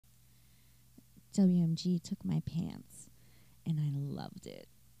WMG took my pants, and I loved it.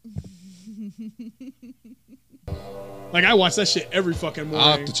 Like, I watch that shit every fucking morning.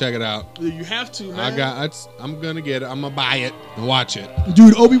 I'll have to check it out. You have to, man. I'm gonna get it. I'm gonna buy it and watch it.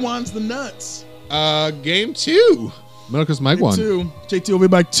 Dude, Obi-Wan's the nuts. Game 2. Medica's Mike won. JT will be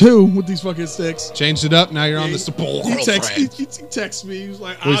back 2 with these fucking sticks. Changed it up. Now you're on the support. He texted me. He was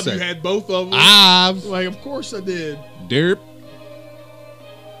like, you had both of them. Like, of course I did. Derp.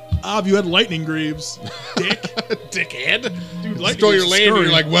 You had lightning greaves. Dick. Dickhead. Dude, lightning Destroy your land.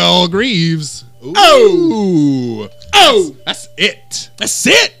 You're like, well, greaves. Ooh. Oh. That's it. That's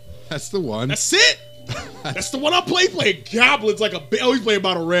it. That's the one. That's it. That's the one I play. Playing goblins like a bitch. Oh, he's playing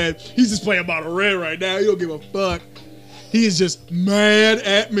Bottle Red. He's just playing Bottle Red right now. He don't give a fuck. He is just mad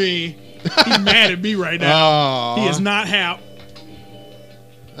at me. He's mad at me right now. He is not happy.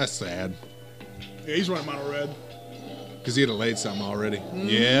 That's sad. Yeah, he's running Bottle Red. Because he had laid something already.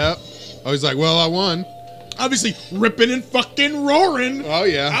 Yep. Oh, he's like, well, I won. Obviously, ripping and fucking roaring. Oh,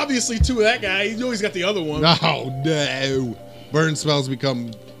 yeah. Obviously, 2 of that guy. He's always got the other one. Oh, no. Burn spells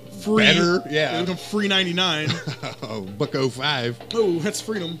become free. Better. Yeah. They become free 99. Oh, $1.05. Oh, that's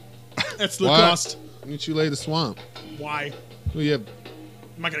freedom. That's the cost. Why didn't you lay the swamp? Why? Well, yeah.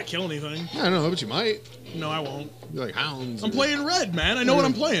 I'm not going to kill anything. I don't know, but you might. No, I won't. You're like hounds. I'm playing red, man. I know what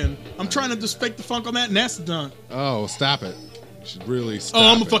I'm playing. I'm trying to just fake the funk on that Nastodon. Oh, stop it. You should really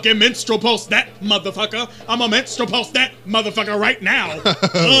stop I'm a fucking minstrel post that motherfucker. I'm a minstrel post that motherfucker right now.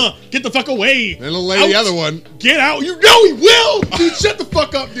 Get the fuck away. And he'll lay the other one. Get out. You know he will. Dude, shut the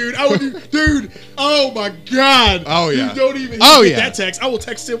fuck up, dude. Dude. Oh, my God. Oh, yeah. You don't even get that text. I will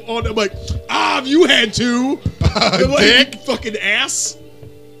text him on. I'm like, you had to. Dick. Fucking ass.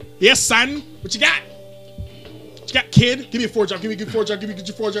 Yes, son. What you got? What you got, kid? Give me a 4-drop. Give me a 4-drop. Give me a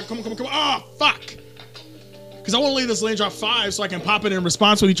 4-drop. Come on. Ah, fuck. Because I want to lay this land drop 5 so I can pop it in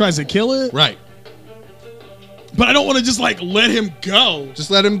response when he tries to kill it. Right. But I don't want to just like let him go. Just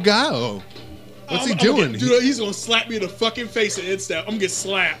let him go. What's he doing? Dude, he's going to slap me in the fucking face at instep. I'm going to get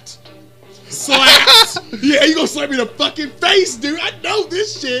slapped. Slapped. Yeah, he's going to slap me in the fucking face, dude. I know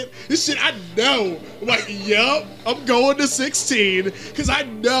this shit. This shit I know. I'm like, yep, I'm going to 16 because I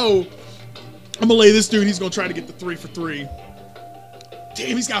know I'm going to lay this dude. He's going to try to get the 3 for 3.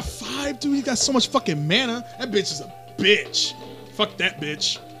 Damn, he's got 5, dude. He got so much fucking mana. That bitch is a bitch. Fuck that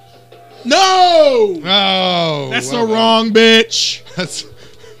bitch. No! Oh. That's the wrong bitch.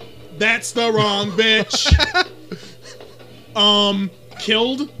 That's the wrong bitch.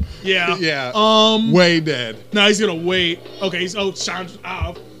 Killed? Yeah. Yeah. Way dead. No, he's gonna wait. Okay, shines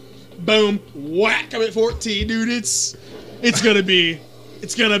off. Boom. Whack. I'm at 14, dude. It's gonna be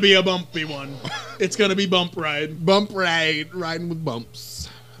a bumpy one. It's gonna be bump ride. Bump ride. Riding with bumps.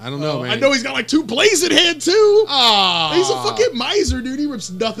 I don't know, man. I know he's got like 2 blazing head too. Oh. He's a fucking miser, dude. He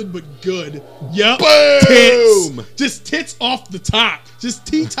rips nothing but good. Yep. Boom. Tits. Just tits off the top. Just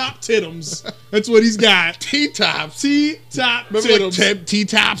T-top titums. That's what he's got. T-tops. T-top Remember titums. like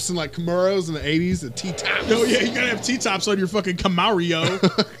T-tops and like Camaros in the 80s? The T-tops. Oh, yeah. You gotta have T-tops on your fucking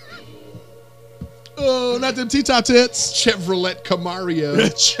Camario. Oh, not them T-top tits. Chevrolet Camario.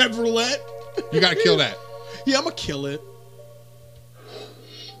 Chevrolet. You gotta kill that. Yeah, I'm gonna kill it.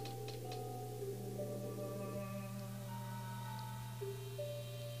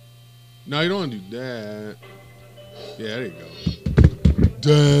 No, you don't want to do that. Yeah, there you go.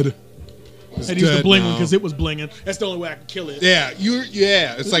 Dead. It's and use the bling one because it was blinging. That's the only way I can kill it. Yeah,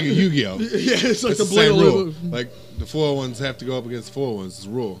 it's like a Yu-Gi-Oh. Yeah, it's like the same bling rule. Like the 4-1s have to go up against 4-1s. It's a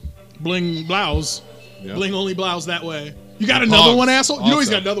rule. Bling blouse. Yep. Bling only blouse that way. You got another one, asshole? Also. You know he's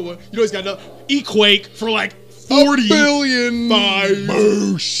got another one. You know he's got another Equake for like 40 billion.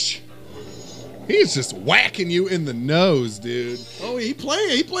 Boosh. He's just whacking you in the nose, dude. Oh, he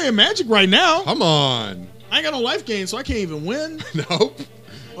playing Magic right now. Come on. I ain't got no life gain, so I can't even win. Nope.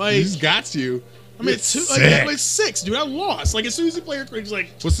 Like, he's got you. I mean, it's 2. Like, it's 6, dude. I lost. Like as soon as he played, he's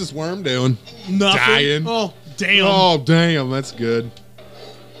like, what's this worm doing? Nothing. Dying. Oh, damn. Oh, damn. That's good.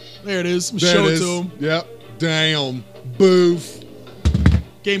 There it is. Show it to him. Yep. Damn. Boof.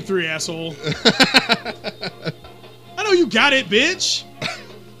 Game 3, asshole. I know you got it, bitch.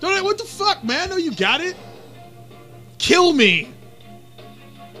 What the fuck, man? I know you got it. Kill me.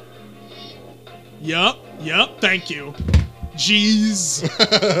 Yup. Thank you. Jeez.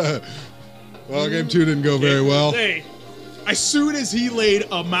 Well, game 2 didn't go very well. Hey, as soon as he laid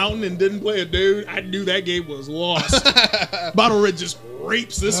a mountain and didn't play a dude, I knew that game was lost. Bottle Red just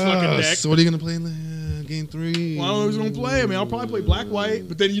rapes this fucking deck. So what are you going to play in game 3? Well, I don't know who's going to play. I mean, I'll probably play Black-White,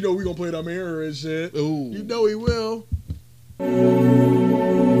 but then you know we're going to play the mirror and shit. Ooh. You know he will.